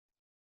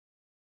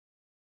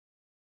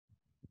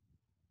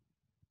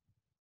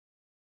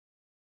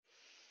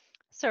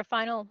So our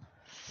final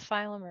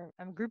phylum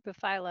or group of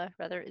phyla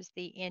rather is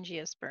the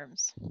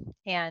Angiosperms,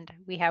 and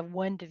we have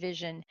one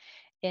division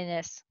in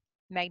this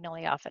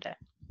Magnoliophyta.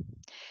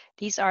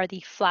 These are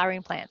the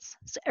flowering plants.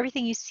 So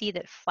everything you see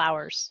that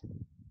flowers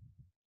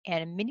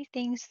and many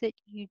things that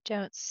you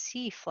don't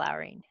see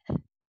flowering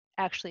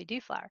actually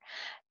do flower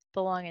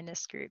belong in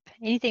this group.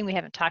 Anything we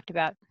haven't talked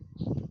about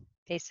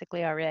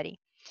basically already.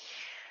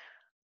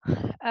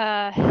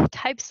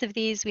 Types of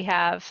these, we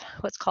have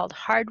what's called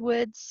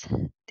hardwoods.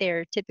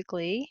 They're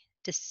typically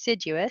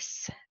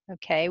deciduous.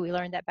 Okay, we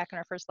learned that back in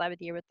our first lab of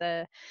the year with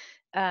the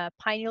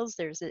pine needles.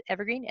 There's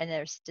evergreen and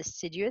there's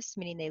deciduous,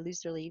 meaning they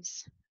lose their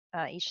leaves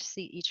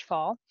each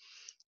fall.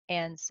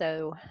 And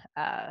so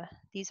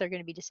these are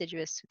going to be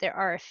deciduous. There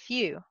are a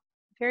few,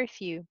 very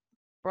few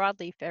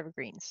broadleaf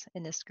evergreens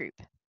in this group.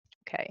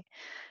 Okay,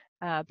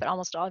 but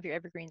almost all of your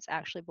evergreens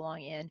actually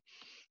belong in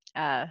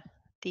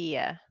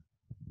the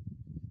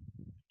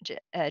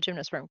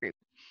gymnosperm group.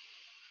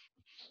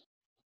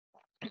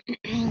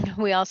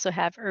 We also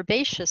have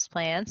herbaceous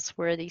plants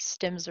where these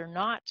stems are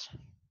not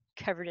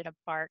covered in a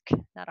bark,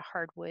 not a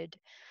hardwood.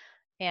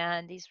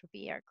 And these would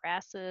be our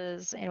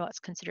grasses and what's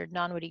considered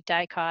non-woody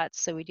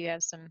dicots. So we do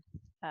have some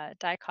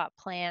dicot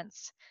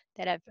plants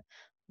that have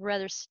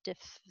rather stiff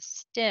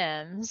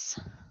stems.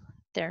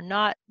 They're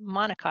not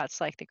monocots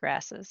like the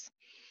grasses.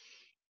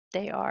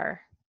 They are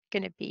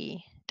going to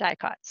be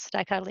dicots,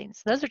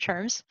 dicotyledons. Those are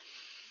terms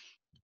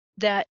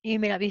that you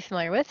may not be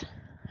familiar with,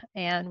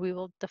 and we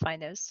will define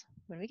those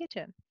when we get to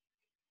them.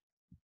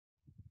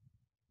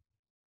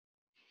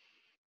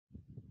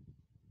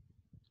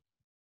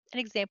 An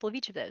example of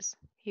each of those.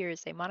 Here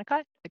is a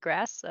monocot, a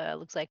grass,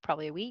 looks like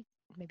probably a wheat,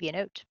 maybe an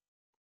oat,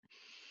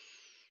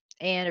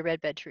 and a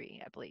redbud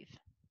tree, I believe.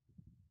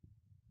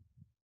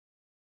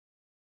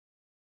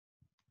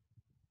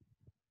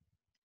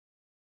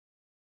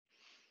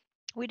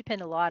 We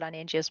depend a lot on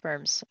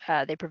angiosperms.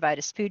 They provide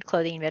us food,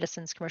 clothing,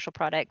 medicines, commercial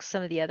products.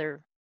 Some of the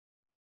other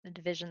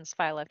divisions,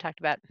 phyla I've talked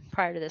about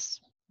prior to this,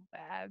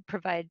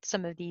 provide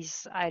some of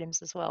these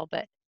items as well.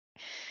 But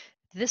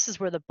this is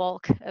where the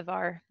bulk of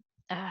our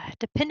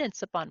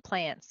dependence upon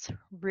plants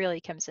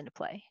really comes into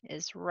play,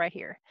 is right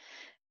here.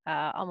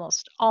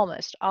 Almost all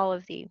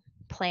of the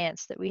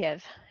plants that we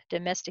have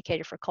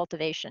domesticated for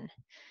cultivation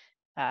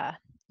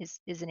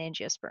is an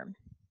angiosperm.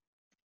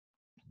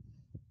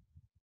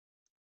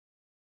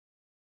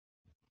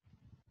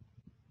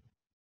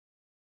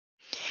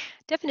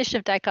 Definition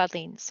of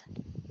dicotyledons.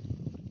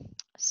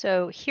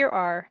 So here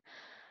are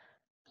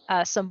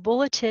some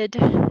bulleted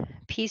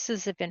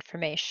pieces of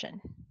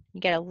information.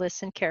 You got to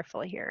listen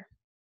carefully here.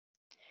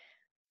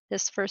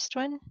 This first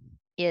one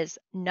is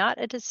not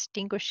a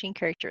distinguishing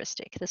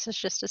characteristic. This is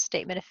just a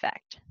statement of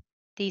fact.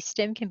 The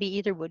stem can be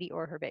either woody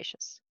or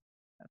herbaceous.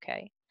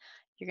 Okay,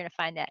 you're going to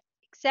find that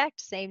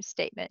exact same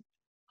statement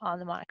on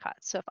the monocot.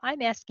 So if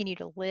I'm asking you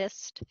to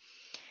list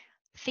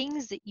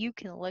things that you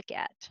can look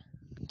at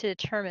to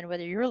determine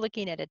whether you're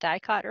looking at a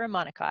dicot or a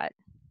monocot,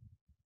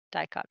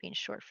 dicot being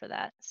short for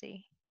that,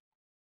 see,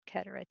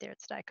 cut it right there,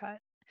 it's dicot,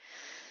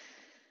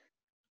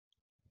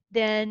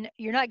 then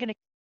you're not going to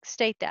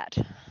state that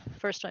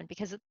first one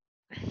because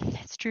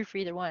it's true for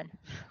either one.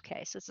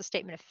 Okay, so it's a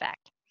statement of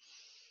fact.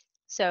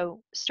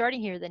 So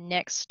starting here, the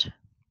next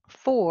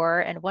four,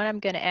 and what I'm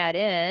going to add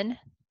in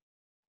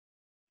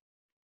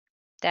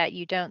that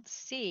you don't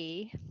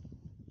see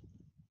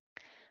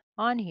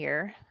on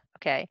here,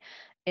 okay,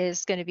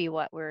 is going to be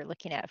what we're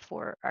looking at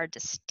for our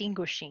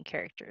distinguishing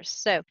characters.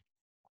 So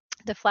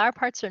the flower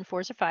parts are in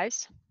 4s or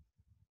 5s.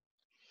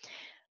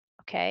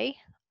 Okay,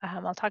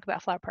 I'll talk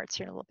about flower parts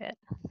here in a little bit.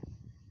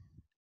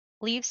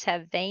 Leaves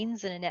have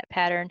veins in a net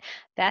pattern.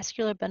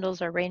 Vascular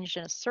bundles are arranged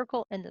in a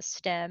circle in the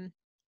stem,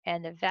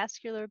 and the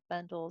vascular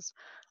bundles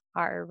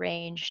are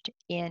arranged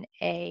in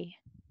a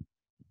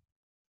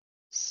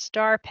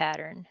star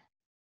pattern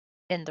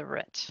in the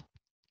root.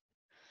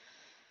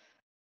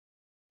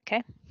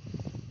 Okay.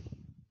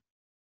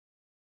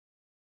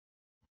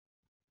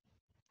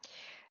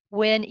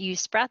 When you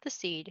sprout the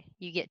seed,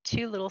 you get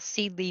 2 little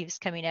seed leaves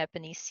coming up,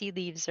 and these seed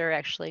leaves are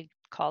actually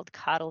called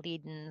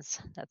cotyledons.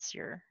 That's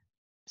your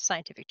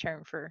scientific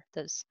term for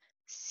those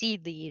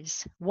seed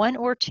leaves, 1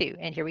 or 2,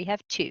 and here we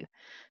have 2.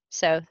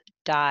 So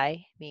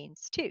di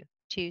means 2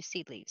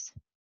 seed leaves.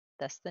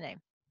 That's the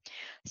name.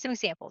 Some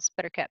examples: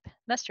 buttercup,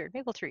 mustard,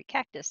 maple tree,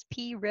 cactus,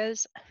 pea,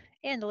 rose,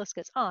 and the list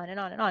goes on and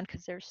on and on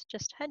because there's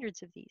just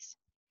hundreds of these.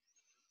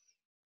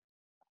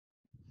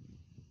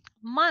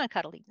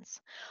 Monocotyledons,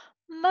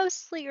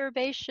 mostly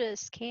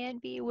herbaceous, can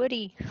be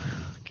woody.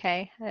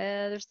 Okay,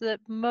 there's the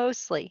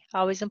mostly,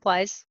 always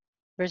implies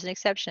there's an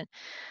exception.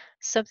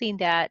 Something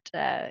that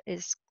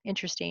is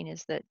interesting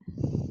is that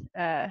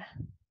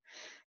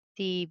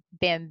the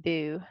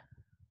bamboo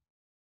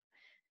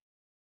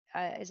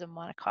is a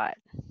monocot,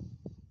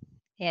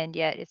 and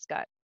yet it's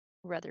got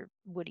rather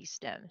woody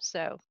stems.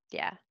 So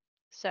yeah,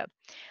 so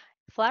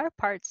flower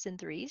parts in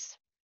 3s.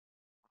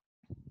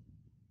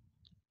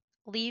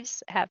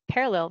 Leaves have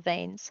parallel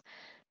veins.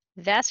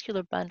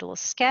 Vascular bundle is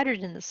scattered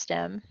in the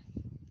stem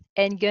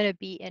and going to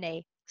be in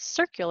a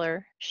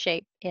circular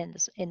shape in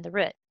the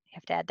root. You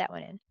have to add that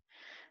one in.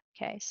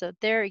 Okay, so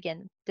there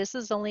again, this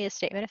is only a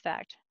statement of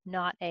fact,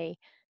 not a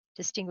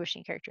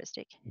distinguishing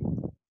characteristic.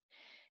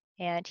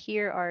 And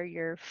here are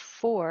your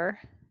 4,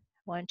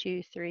 1,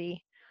 2,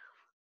 3,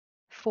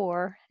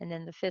 4, and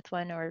then the 5th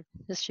one, or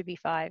this should be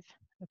 5.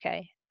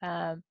 Okay,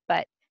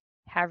 but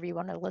however you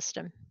want to list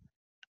them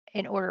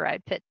in order,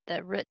 I'd put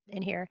the root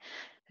in here.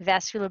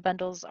 Vascular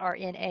bundles are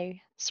in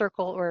a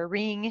circle or a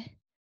ring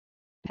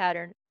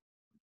pattern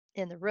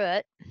in the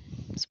root,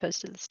 as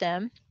opposed to the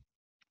stem.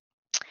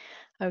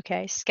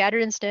 Okay,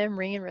 scattered in stem,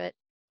 ring and root.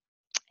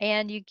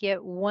 And you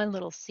get one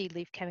little seed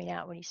leaf coming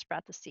out when you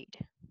sprout the seed.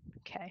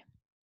 Okay.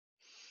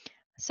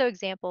 So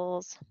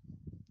examples,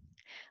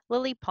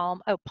 lily,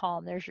 palm. Oh,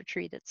 palm, there's your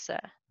tree that's,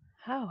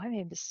 oh, I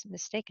may be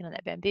mistaken on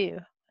that bamboo.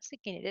 I was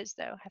thinking it is,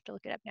 though. I have to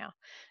look it up now.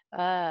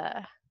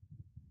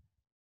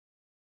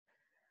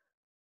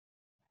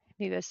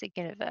 Maybe I was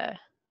thinking of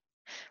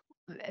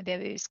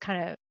bamboo is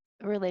kind of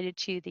related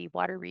to the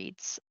water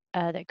reeds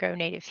that grow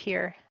native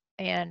here.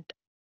 And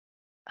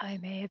I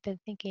may have been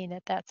thinking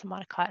that that's a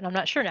monocot, and I'm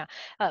not sure now.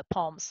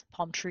 Palms,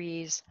 palm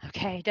trees.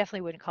 Okay,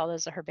 definitely wouldn't call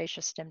those a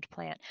herbaceous stemmed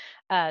plant.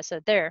 So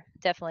there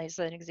definitely is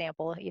an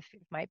example if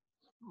my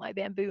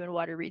bamboo and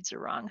water reeds are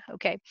wrong.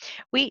 Okay,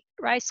 wheat,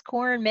 rice,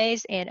 corn,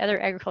 maize, and other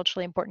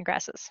agriculturally important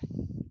grasses.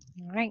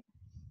 All right.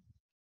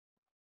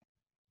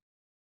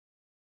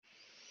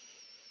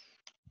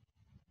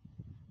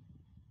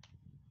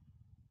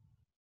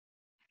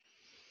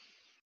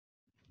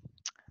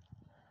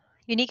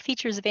 Unique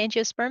features of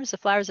angiosperms, the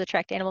flowers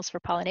attract animals for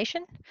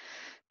pollination.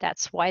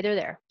 That's why they're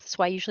there. That's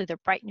why usually they're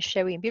bright and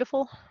showy and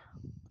beautiful.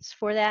 It's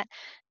for that.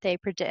 They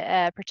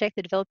protect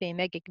the developing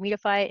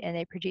megagametophyte, and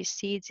they produce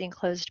seeds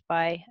enclosed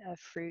by a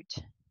fruit.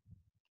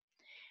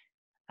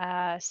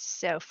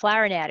 So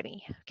flower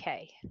anatomy.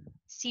 Okay,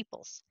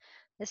 sepals.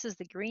 This is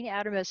the green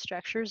outermost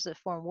structures that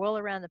form whorl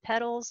around the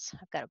petals.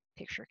 I've got a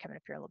picture coming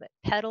up here a little bit.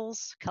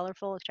 Petals,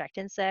 colorful, attract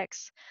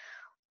insects.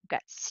 We've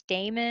got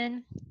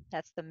stamen.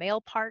 That's the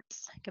male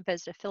parts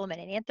composed of filament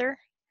and anther.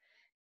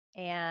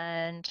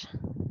 And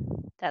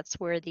that's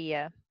where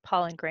the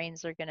pollen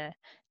grains are going to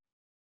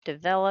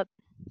develop.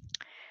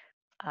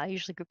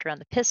 Usually grouped around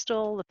the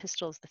pistil. The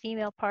pistil is the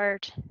female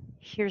part.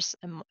 Here's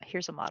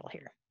a model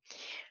here.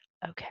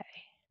 Okay,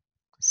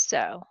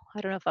 so I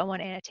don't know if I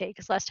want to annotate,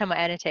 because last time I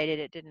annotated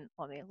it didn't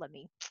let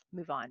me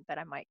move on, but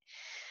I might.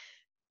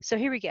 So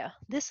here we go.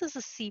 This is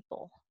a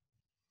sepal.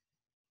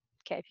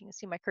 Okay, if you can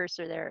see my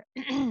cursor there.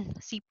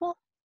 Sepal.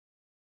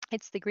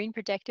 It's the green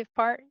protective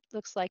part.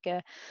 Looks like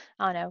a,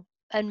 I don't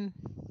know,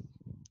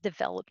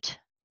 undeveloped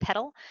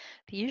petal.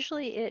 But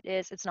usually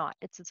it's not.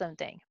 It's its own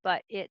thing.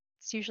 But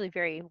it's usually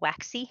very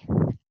waxy.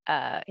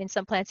 In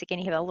some plants, it can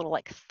have a little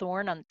like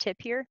thorn on the tip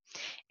here.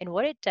 And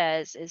what it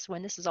does is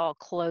when this is all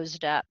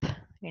closed up,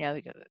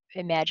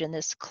 imagine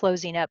this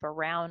closing up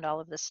around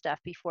all of this stuff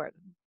before it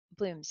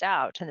blooms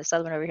out. And this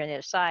other one over here on the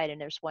other side,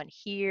 and there's one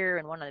here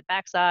and one on the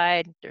back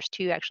side. There's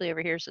 2 actually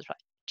over here, so there's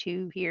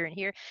 2 here and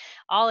here,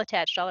 all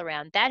attached all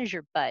around. That is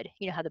your bud.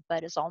 You know how the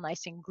bud is all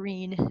nice and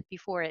green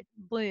before it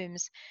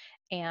blooms,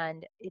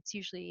 and it's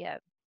usually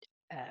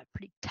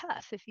pretty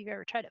tough if you've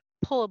ever tried to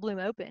pull a bloom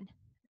open.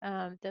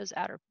 Those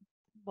outer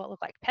what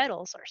look like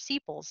petals are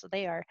sepals.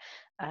 They are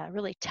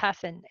really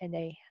tough, and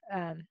they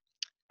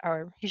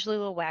are usually a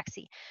little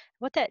waxy.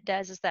 What that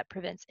does is that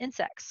prevents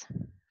insects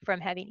from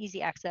having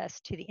easy access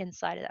to the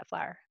inside of that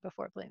flower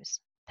before it blooms,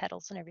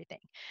 petals and everything.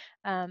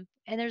 And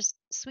there's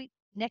sweet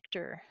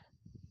nectar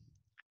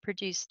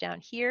produced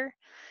down here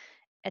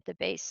at the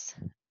base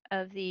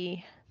of the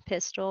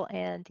pistil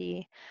and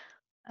the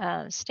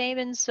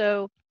stamen.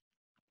 So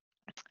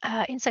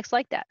insects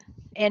like that.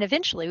 And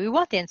eventually we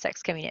want the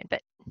insects coming in,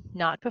 but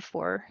not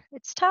before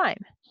it's time.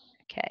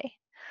 Okay.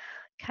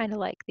 Kind of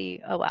like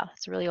oh wow,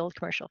 it's a really old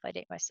commercial. If I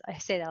date myself, I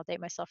say that I'll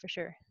date myself for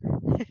sure.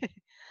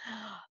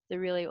 The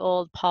really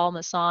old Paul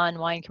Masson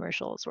wine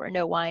commercials where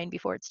no wine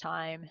before it's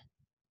time.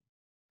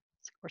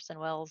 Orson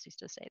Welles used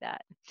to say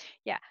that.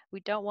 Yeah, we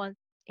don't want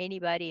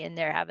anybody in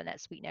there having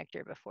that sweet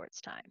nectar before it's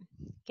time.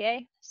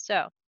 Okay,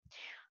 so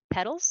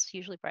petals,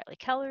 usually brightly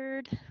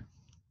colored.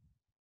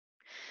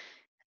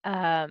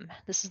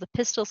 This is the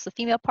pistil, it's the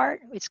female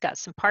part. It's got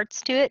some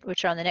parts to it,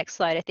 which are on the next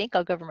slide. I think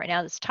I'll go over them right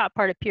now. This top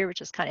part up here,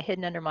 which is kind of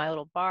hidden under my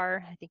little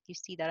bar. I think you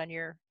see that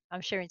on I'm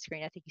sharing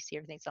screen. I think you see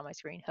everything's on my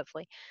screen,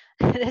 hopefully.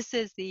 This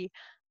is the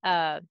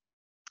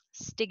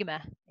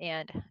stigma.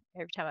 And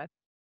every time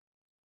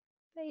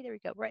hey, there we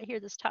go. Right here,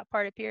 this top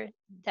part up here,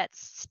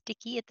 that's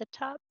sticky at the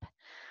top.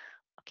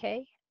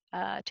 Okay.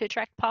 To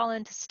attract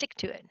pollen, to stick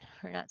to it,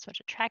 or not so much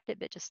attract it,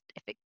 but just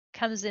if it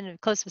comes in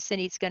close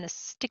vicinity, it's going to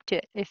stick to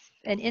it. If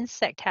an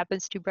insect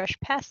happens to brush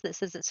past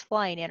this as it's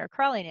flying in or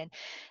crawling in,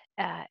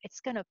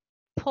 it's going to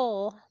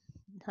pull,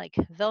 like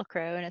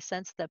Velcro in a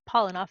sense, the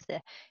pollen off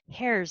the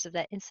hairs of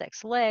that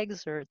insect's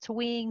legs or its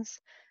wings,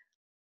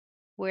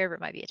 wherever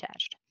it might be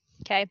attached.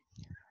 Okay,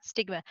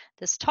 stigma.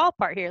 This tall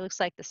part here looks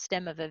like the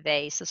stem of a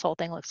vase. This whole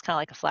thing looks kind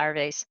of like a flower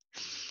vase.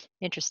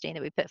 Interesting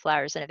that we put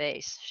flowers in a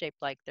vase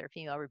shaped like their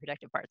female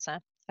reproductive parts, huh?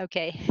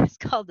 Okay, it's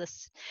called the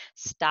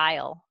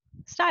style.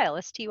 Style,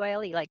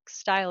 S-T-Y-L-E, like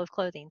style of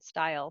clothing,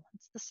 style.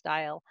 It's the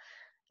style.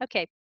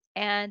 Okay,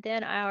 and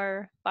then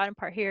our bottom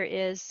part here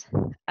is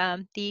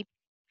the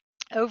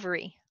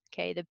ovary.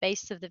 Okay, the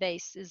base of the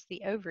vase is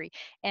the ovary.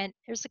 And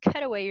there's a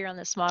cutaway here on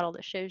this model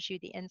that shows you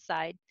the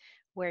inside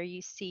where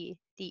you see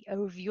the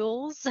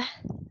ovules.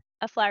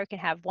 A flower can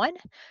have one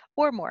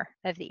or more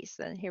of these.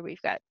 And here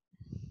we've got,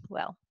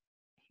 well,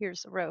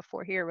 here's a row of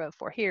four here, a row of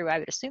four here. I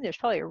would assume there's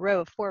probably a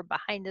row of four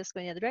behind us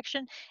going the other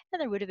direction,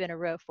 and there would have been a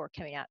row of four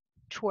coming out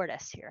toward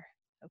us here.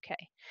 Okay,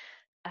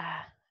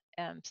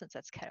 since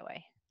that's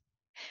cutaway.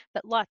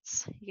 But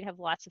lots, you can have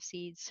lots of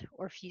seeds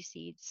or few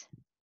seeds,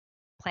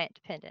 plant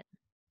dependent.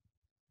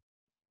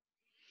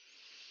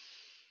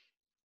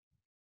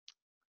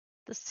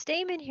 The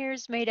stamen here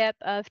is made up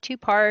of two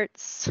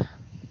parts.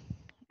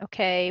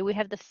 Okay, we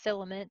have the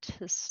filament,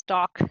 the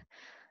stalk,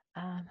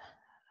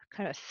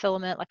 kind of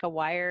filament like a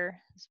wire.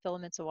 This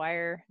filament's a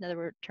wire,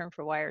 another term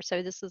for wire.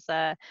 So this is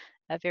a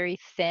very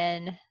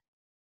thin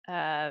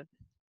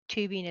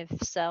tubing of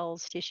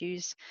cells,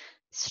 tissues,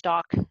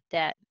 stalk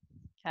that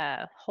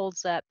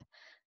holds up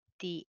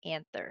the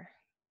anther.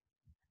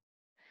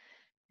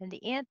 And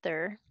the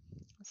anther,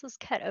 this is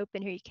cut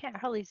open here. You can't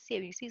hardly see it,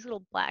 but you see these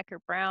little black or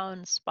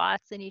brown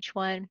spots in each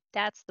one.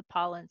 That's the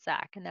pollen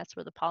sac, and that's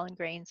where the pollen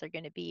grains are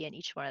going to be in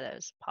each one of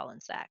those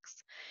pollen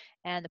sacs.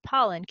 And the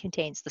pollen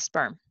contains the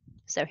sperm.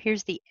 So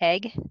here's the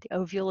egg. The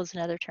ovule is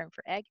another term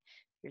for egg.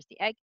 Here's the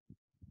egg.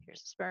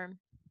 Here's the sperm.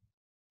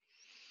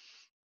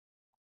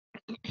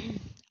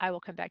 I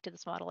will come back to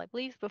this model, I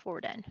believe, before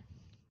we're done.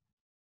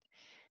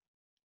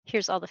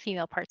 Here's all the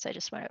female parts I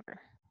just went over.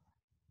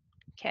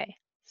 Okay,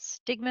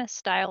 stigma,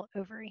 style,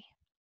 ovary.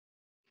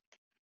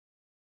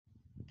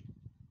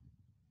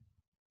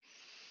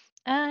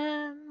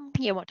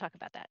 Yeah, won't talk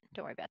about that.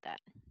 Don't worry about that.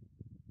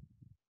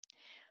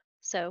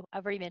 So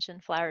I've already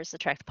mentioned flowers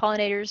attract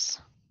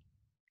pollinators.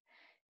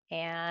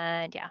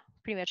 And yeah,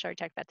 pretty much already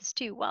talked about this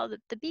too. While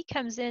the bee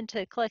comes in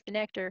to collect the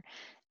nectar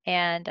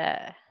and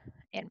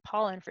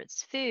pollen for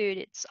its food,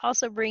 it's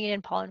also bringing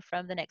in pollen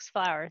from the next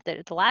flower,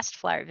 the last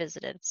flower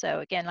visited.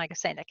 So again, like I was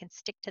saying, that can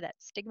stick to that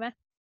stigma.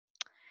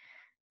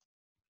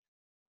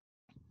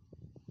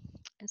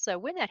 And so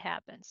when that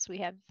happens, we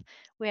have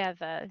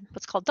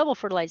what's called double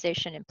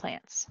fertilization in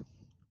plants.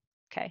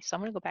 Okay, so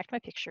I'm going to go back to my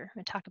picture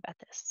and talk about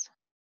this.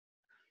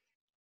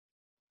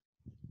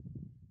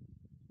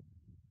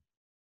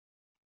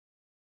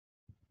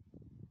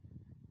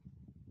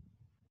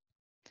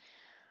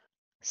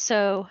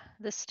 So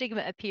the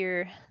stigma up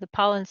here, the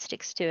pollen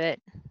sticks to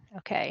it.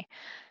 Okay,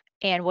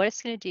 and what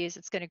it's going to do is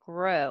it's going to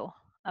grow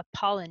a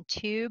pollen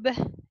tube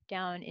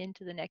down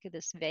into the neck of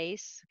this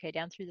vase, okay,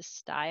 down through the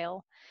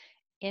style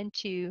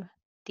into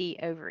the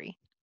ovary.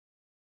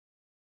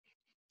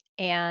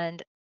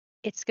 And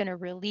it's going to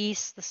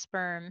release the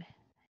sperm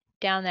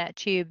down that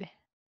tube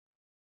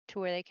to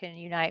where they can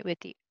unite with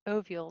the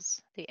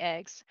ovules, the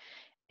eggs,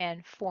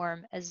 and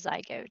form a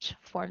zygote,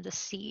 form the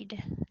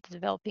seed, the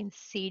developing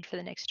seed for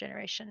the next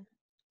generation.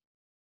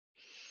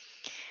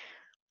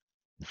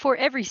 For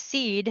every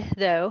seed,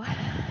 though,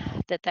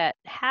 that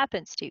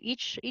happens to,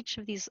 each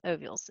of these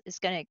ovules is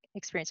going to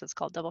experience what's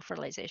called double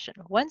fertilization.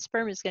 One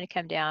sperm is going to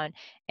come down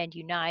and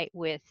unite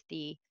with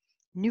the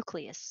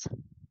nucleus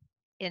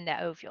in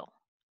that ovule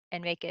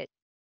and make it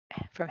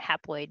from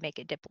haploid, make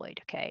it diploid,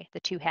 okay? The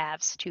two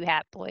halves, two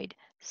haploid,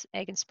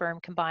 egg and sperm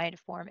combine to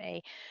form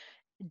a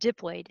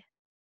diploid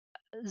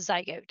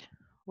zygote,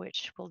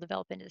 which will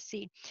develop into the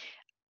seed.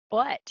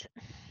 But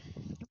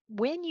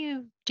when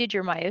you did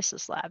your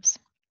meiosis labs,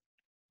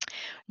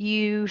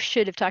 you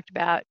should have talked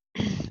about,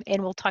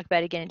 and we'll talk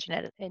about it again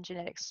in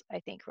genetics, I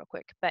think, real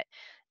quick. But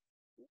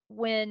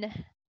when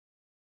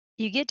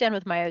you get done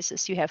with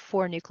meiosis, you have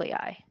 4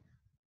 nuclei.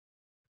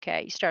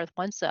 Okay, you start with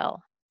one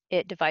cell,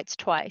 it divides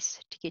twice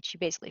to get you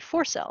basically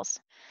 4 cells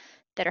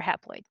that are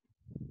haploid.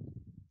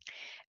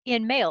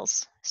 In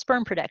males,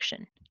 sperm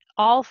production,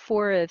 all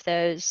 4 of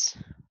those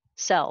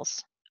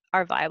cells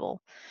are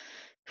viable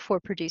for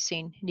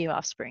producing new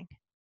offspring.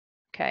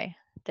 Okay,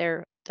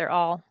 they're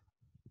all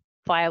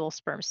viable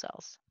sperm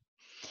cells.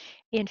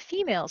 In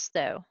females,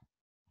 though,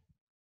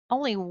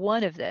 only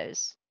one of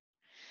those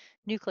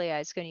nuclei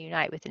is going to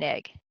unite with an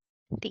egg.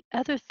 The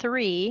other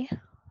 3,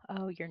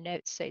 oh, your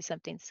notes say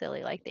something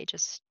silly like they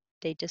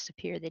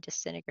disappear, they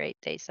disintegrate,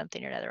 they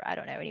something or another. I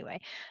don't know. Anyway,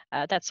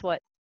 that's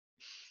what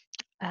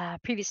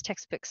previous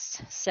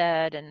textbooks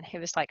said, and it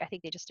was like I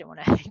think they just didn't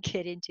want to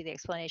get into the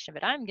explanation,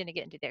 but I'm going to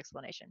get into the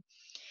explanation.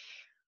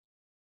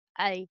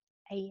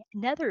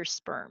 Another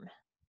sperm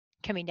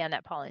coming down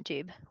that pollen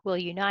tube will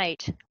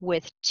unite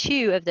with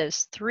 2 of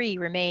those 3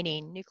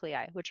 remaining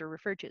nuclei, which are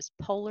referred to as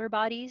polar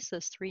bodies.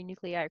 Those 3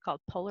 nuclei are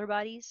called polar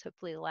bodies.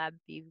 Hopefully the lab,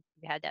 you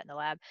had that in the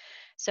lab.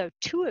 So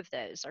 2 of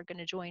those are going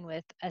to join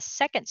with a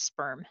second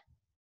sperm,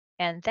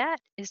 and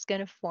that is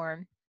going to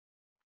form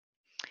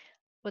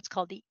what's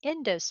called the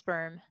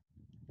endosperm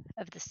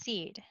of the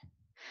seed.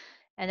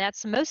 And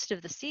that's most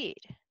of the seed.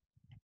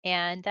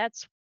 And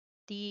that's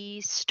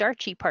the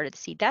starchy part of the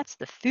seed. That's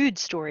the food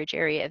storage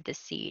area of the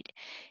seed.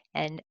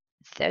 And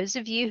those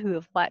of you who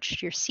have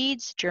watched your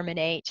seeds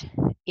germinate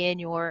in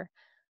your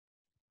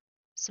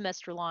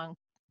semester long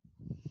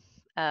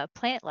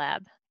plant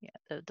lab,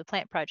 yeah, the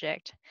plant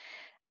project,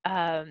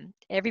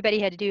 everybody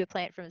had to do a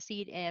plant from a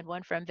seed and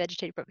one from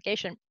vegetative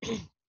propagation. And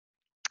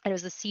it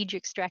was the seed you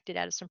extracted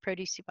out of some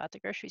produce you bought at the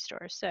grocery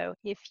store. So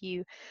if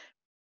you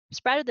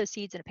sprouted those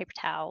seeds in a paper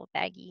towel,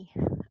 baggie,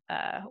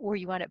 or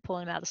you wound up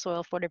pulling them out of the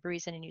soil for whatever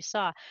reason and you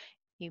saw,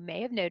 you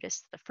may have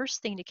noticed the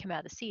first thing to come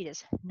out of the seed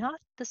is not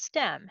the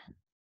stem,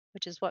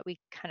 which is what we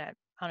kind of,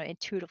 I don't know,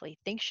 intuitively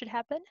think should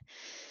happen.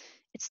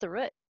 It's the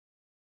root.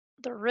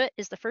 The root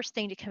is the first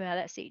thing to come out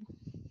of that seed.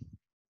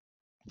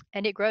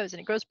 And it grows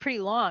pretty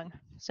long,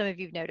 some of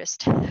you've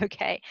noticed,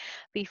 okay,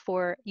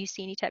 before you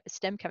see any type of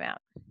stem come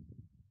out.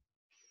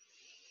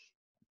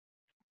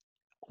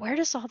 Where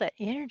does all that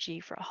energy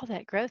for all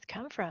that growth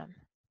come from?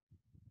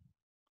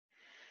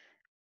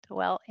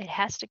 Well, it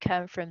has to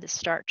come from the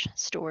starch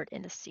stored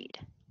in the seed.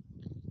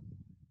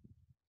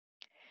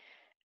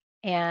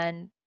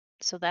 And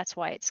so that's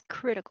why it's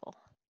critical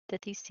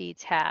that these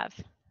seeds have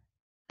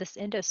this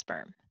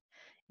endosperm.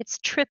 It's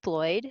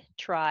triploid,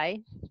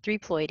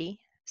 three-ploidy.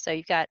 So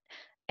you've got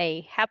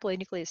a haploid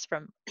nucleus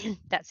from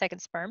that second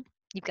sperm.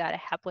 You've got a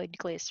haploid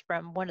nucleus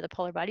from one of the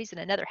polar bodies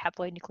and another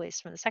haploid nucleus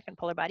from the second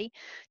polar body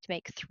to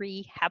make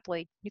 3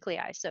 haploid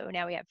nuclei. So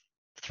now we have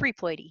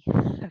three-ploidy,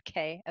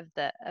 okay, of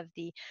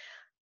the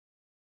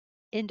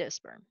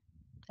endosperm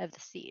of the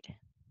seed.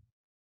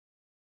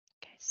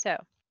 Okay, so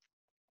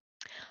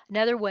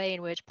another way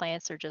in which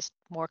plants are just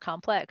more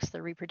complex,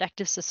 the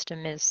reproductive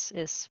system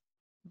is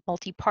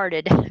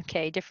multi-parted,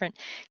 okay,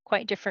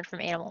 quite different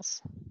from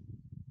animals.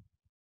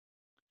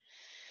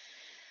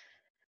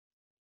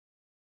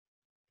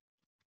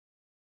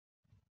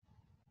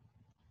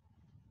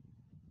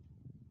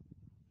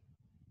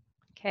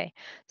 Okay,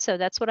 so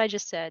that's what I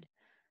just said,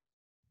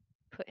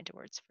 put into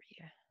words for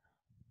you.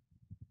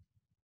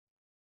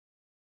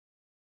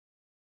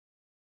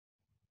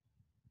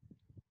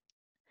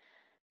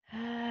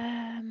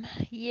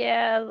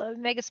 Yeah,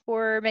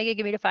 megaspore,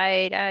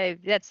 megagametophyte,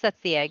 that's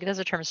the egg. Those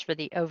are terms for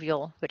the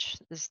ovule, which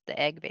is the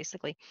egg,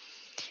 basically.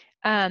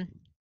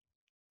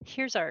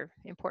 Here's our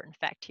important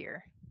fact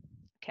here,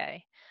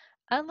 okay?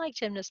 Unlike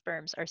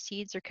gymnosperms, our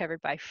seeds are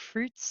covered by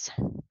fruits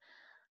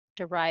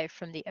derived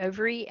from the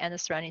ovary and the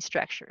surrounding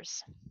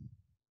structures.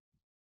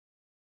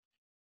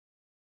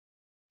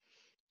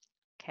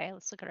 Okay,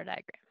 let's look at our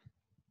diagram.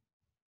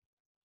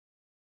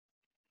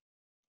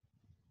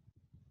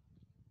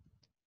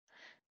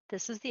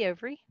 This is the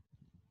ovary.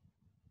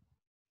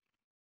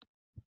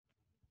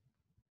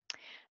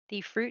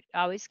 The fruit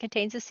always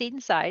contains a seed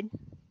inside.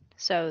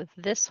 So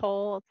this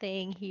whole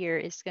thing here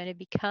is going to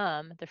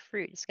become the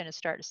fruit. It's going to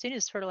start as soon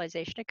as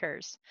fertilization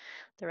occurs.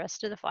 The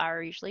rest of the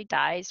flower usually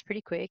dies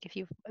pretty quick. If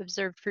you've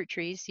observed fruit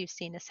trees, you've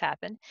seen this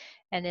happen.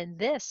 And then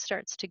this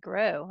starts to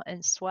grow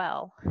and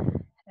swell.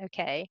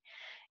 Okay.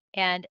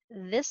 And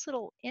this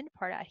little end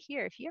part out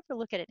here, if you ever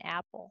look at an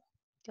apple,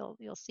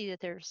 you'll see that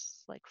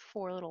there's like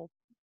 4 little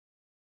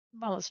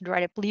almost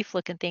dried up leaf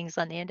looking things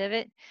on the end of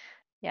it.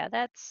 Yeah,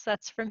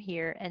 that's from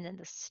here. And then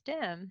the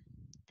stem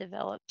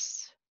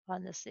develops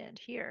on this end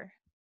here.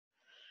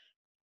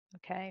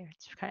 Okay,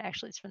 it's kind of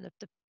actually it's from the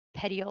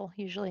petiole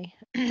usually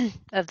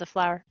of the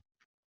flower.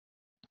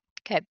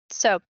 Okay,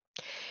 so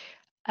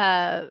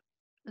uh,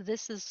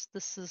 this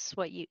is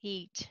what you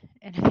eat.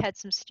 And I've had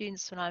some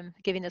students when I'm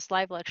giving this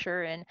live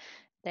lecture, and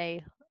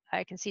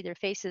I can see their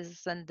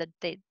faces, and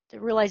the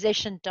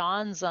realization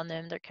dawns on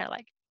them. They're kind of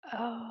like,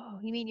 oh,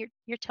 you mean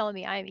you're telling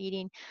me I'm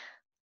eating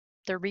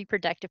the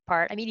reproductive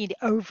part? I'm eating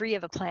the ovary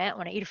of a plant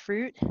when I eat a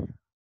fruit?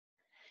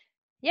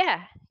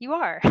 Yeah, you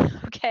are.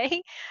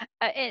 Okay,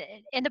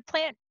 and the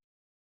plant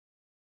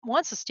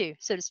wants us to,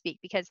 so to speak,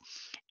 because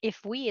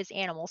if we as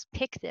animals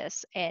pick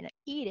this and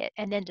eat it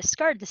and then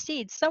discard the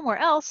seeds somewhere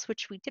else,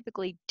 which we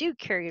typically do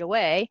carry it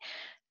away,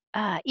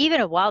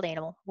 even a wild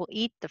animal will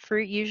eat the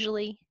fruit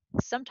usually,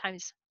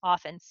 sometimes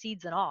often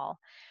seeds and all.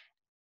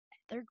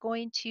 They're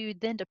going to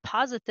then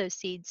deposit those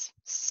seeds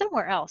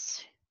somewhere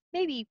else,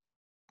 maybe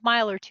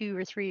mile or 2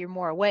 or 3 or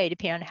more away,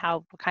 depending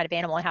on what kind of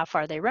animal and how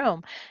far they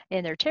roam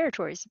in their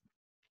territories.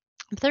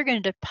 But they're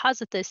going to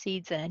deposit those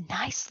seeds in a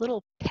nice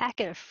little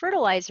packet of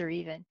fertilizer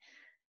even,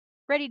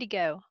 ready to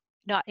go,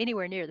 not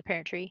anywhere near the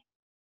parent tree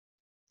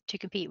to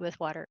compete with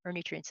water or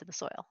nutrients in the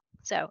soil.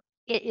 So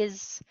it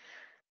is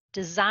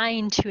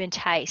designed to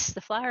entice.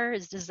 The flower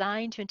is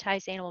designed to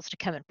entice animals to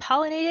come and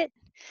pollinate it,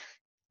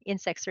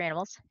 insects or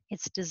animals.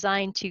 It's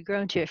designed to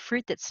grow into a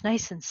fruit that's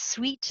nice and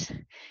sweet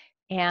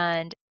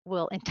and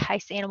will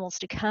entice animals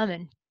to come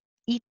and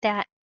eat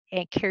that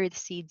and carry the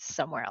seeds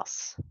somewhere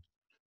else.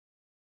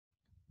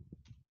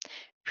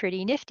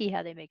 Pretty nifty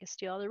how they make us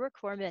do all the work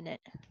for them, isn't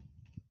it?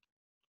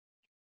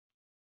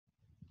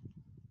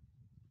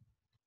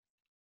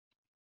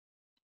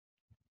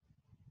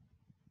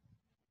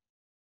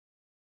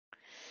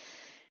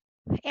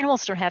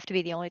 Animals don't have to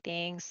be the only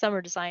thing. Some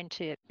are designed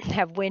to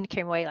have wind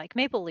carry away, like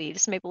maple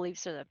leaves. Maple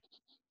leaves are the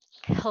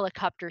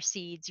helicopter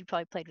seeds. You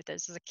probably played with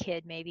those as a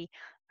kid, maybe.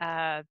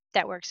 That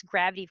works.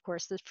 Gravity, of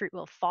course, the fruit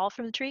will fall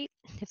from the tree.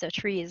 If the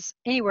tree is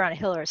anywhere on a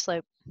hill or a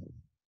slope,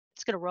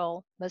 it's going to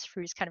roll. Most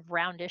fruit is kind of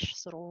roundish,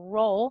 so it'll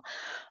roll.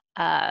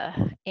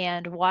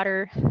 And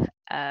water,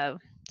 uh,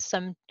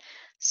 some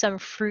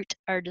fruit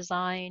are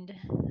designed,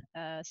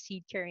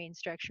 seed carrying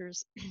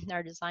structures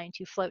are designed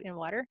to float in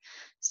water.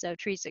 So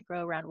trees that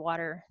grow around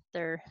water,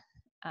 their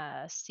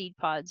seed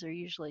pods are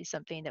usually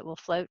something that will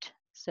float,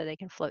 so they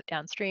can float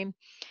downstream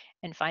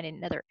and find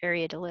another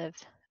area to live.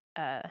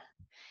 Uh,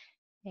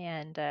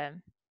 and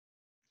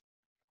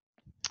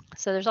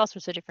So there's all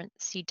sorts of different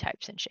seed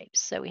types and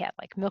shapes. So we have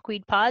like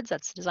milkweed pods,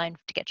 that's designed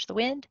to catch the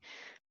wind.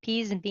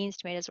 Peas and beans,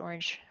 tomatoes,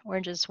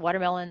 oranges,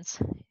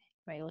 watermelons.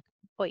 Right, look,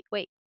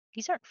 wait,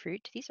 these aren't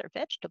fruit, these are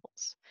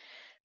vegetables.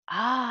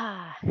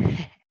 Ah,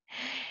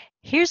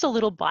 here's a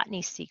little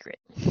botany secret.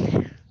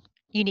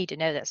 You need to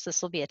know this.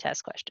 This will be a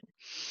test question.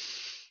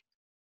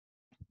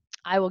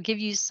 I will give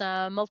you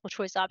some multiple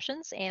choice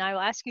options, and I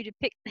will ask you to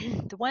pick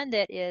the one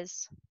that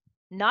is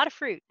not a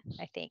fruit,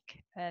 I think.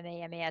 I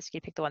may ask you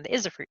to pick the one that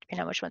is a fruit,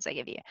 depending on which ones I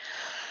give you.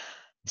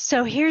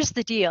 So here's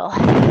the deal.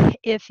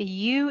 If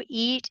you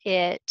eat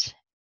it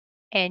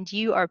and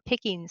you are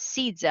picking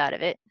seeds out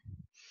of it,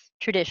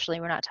 traditionally,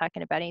 we're not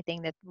talking about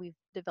anything that we've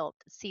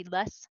developed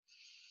seedless,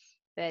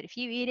 but if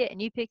you eat it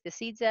and you pick the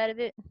seeds out of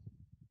it,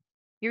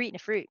 you're eating a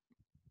fruit.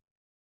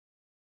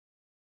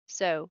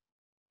 So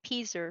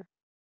peas are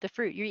the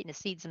fruit, you're eating the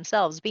seeds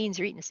themselves. Beans,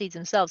 you're eating the seeds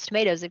themselves.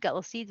 Tomatoes, they've got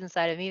little seeds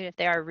inside of them, even if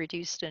they are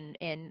reduced and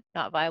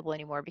not viable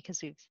anymore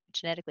because we've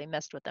genetically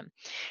messed with them.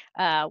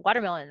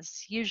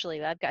 Watermelons,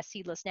 usually, I've got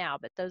seedless now,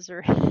 but those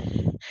are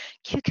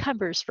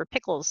cucumbers for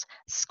pickles,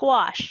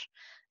 squash.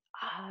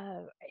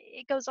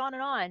 It goes on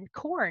and on.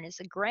 Corn is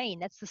a grain.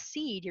 That's the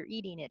seed. You're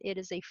eating it. It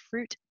is a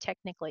fruit,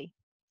 technically.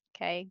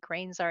 Okay.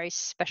 Grains are a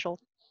special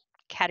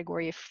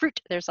category of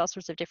fruit. There's all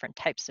sorts of different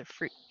types of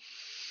fruit.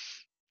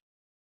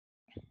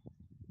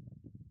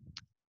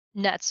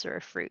 Nuts are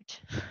a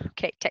fruit.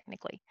 Okay.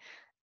 Technically,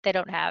 they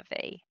don't have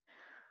a,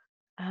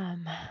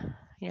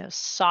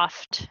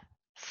 soft,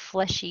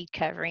 fleshy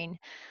covering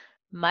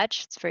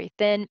much. It's very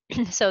thin.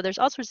 So there's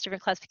all sorts of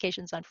different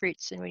classifications on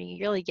fruits, and when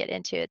you really get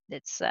into it,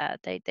 it's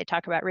they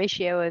talk about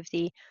ratio of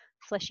the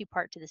fleshy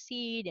part to the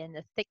seed and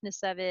the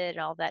thickness of it,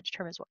 and all that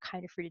determines what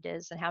kind of fruit it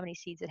is and how many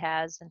seeds it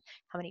has and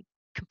how many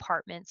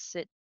compartments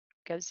it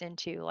goes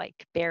into.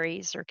 Like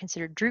berries are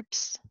considered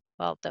drupes.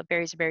 Well, the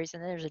berries are berries,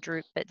 and then there's a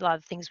drupe, but a lot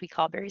of things we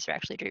call berries are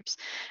actually drupes.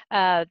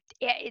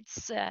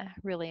 It's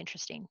really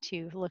interesting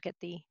to look at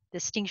the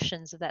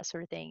distinctions of that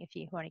sort of thing if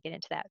you want to get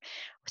into that.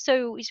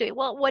 So you say,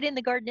 well, what in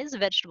the garden is a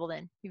vegetable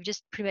then? You've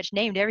just pretty much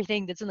named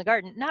everything that's in the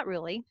garden. Not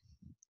really.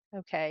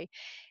 Okay.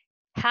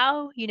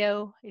 How you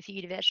know if you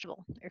eat a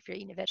vegetable or if you're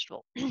eating a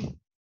vegetable?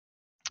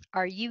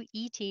 Are you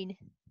eating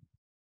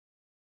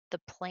the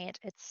plant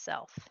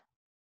itself,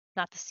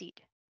 not the seed,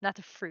 not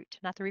the fruit,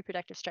 not the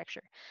reproductive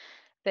structure?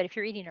 But if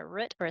you're eating a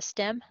root or a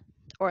stem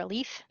or a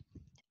leaf,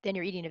 then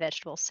you're eating a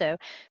vegetable. So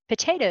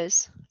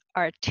potatoes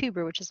are a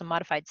tuber, which is a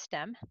modified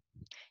stem.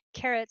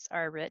 Carrots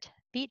are a root.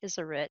 Beet is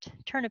a root.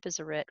 Turnip is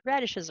a root.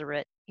 Radish is a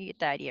root. You get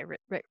the idea,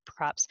 root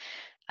crops.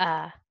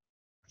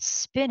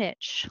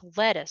 Spinach,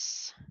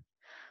 lettuce,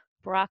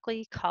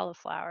 broccoli,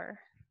 cauliflower.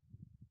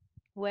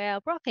 Well,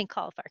 broccoli and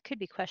cauliflower could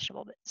be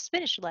questionable, but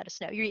spinach and lettuce,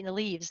 no, you're eating the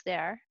leaves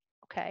there.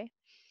 Okay.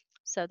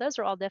 So those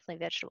are all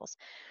definitely vegetables.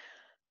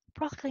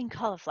 Broccoli and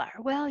cauliflower.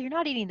 Well, you're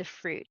not eating the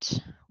fruit.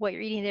 What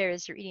you're eating there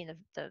is you're eating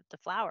the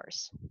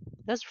flowers.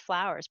 Those are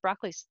flowers.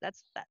 Broccoli's that.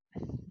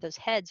 Those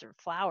heads are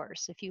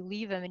flowers. If you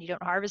leave them and you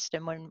don't harvest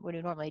them when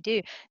you normally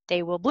do,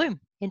 they will bloom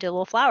into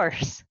little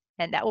flowers,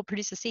 and that will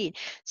produce a seed.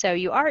 So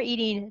you are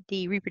eating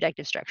the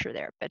reproductive structure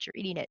there, but you're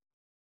eating it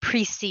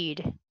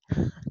pre-seed.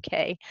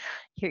 Okay,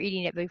 you're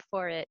eating it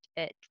before it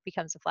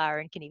becomes a flower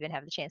and can even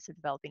have the chance of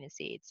developing a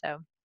seed. So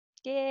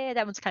yeah,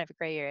 that one's kind of a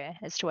gray area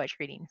as to what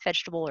you're eating,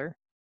 vegetable or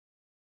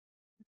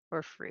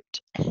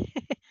fruit.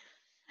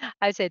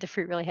 I would say the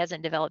fruit really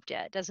hasn't developed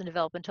yet. It doesn't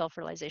develop until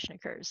fertilization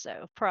occurs,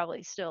 so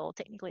probably still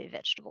technically a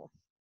vegetable.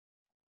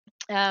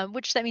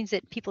 Which that means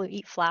that people who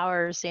eat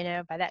flowers,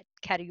 by that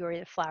category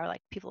of flower,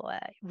 like people,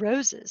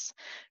 roses.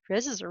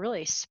 Roses are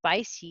really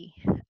spicy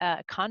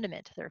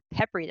condiment. They're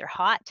peppery. They're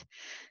hot.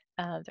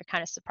 They're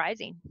kind of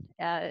surprising.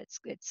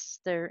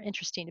 They're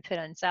interesting to put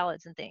on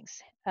salads and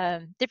things.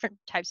 Different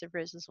types of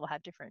roses will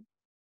have different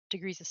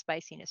degrees of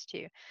spiciness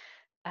too.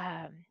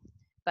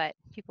 But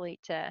people eat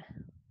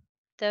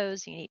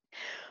those. You can eat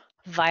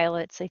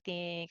violets, I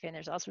think, and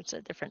there's all sorts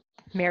of different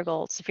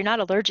marigolds. If you're not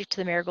allergic to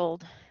the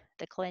marigold,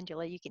 the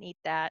calendula, you can eat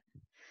that.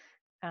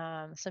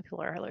 Some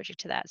people are allergic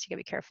to that, so you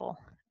gotta be careful.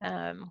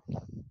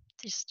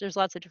 There's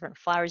lots of different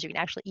flowers. You can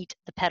actually eat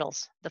the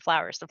petals, the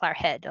flowers, the flower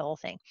head, the whole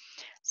thing.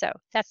 So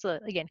that's,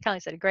 again, kind of like I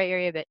said, a gray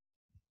area, but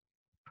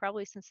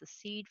probably since the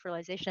seed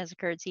fertilization has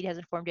occurred, seed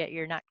hasn't formed yet,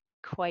 you're not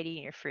quite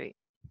eating your fruit.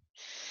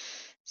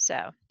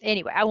 So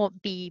anyway, I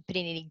won't be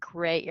putting any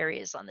gray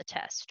areas on the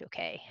test,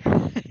 okay?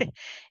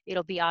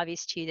 It'll be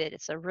obvious to you that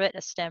it's a root,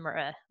 a stem, or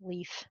a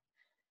leaf.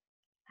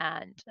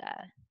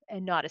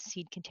 and not a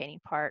seed-containing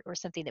part or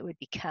something that would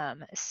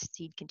become a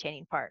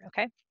seed-containing part,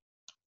 okay?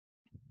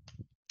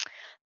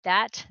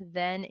 That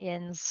then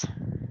ends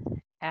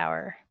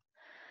our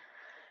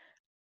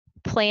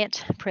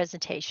plant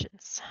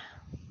presentations.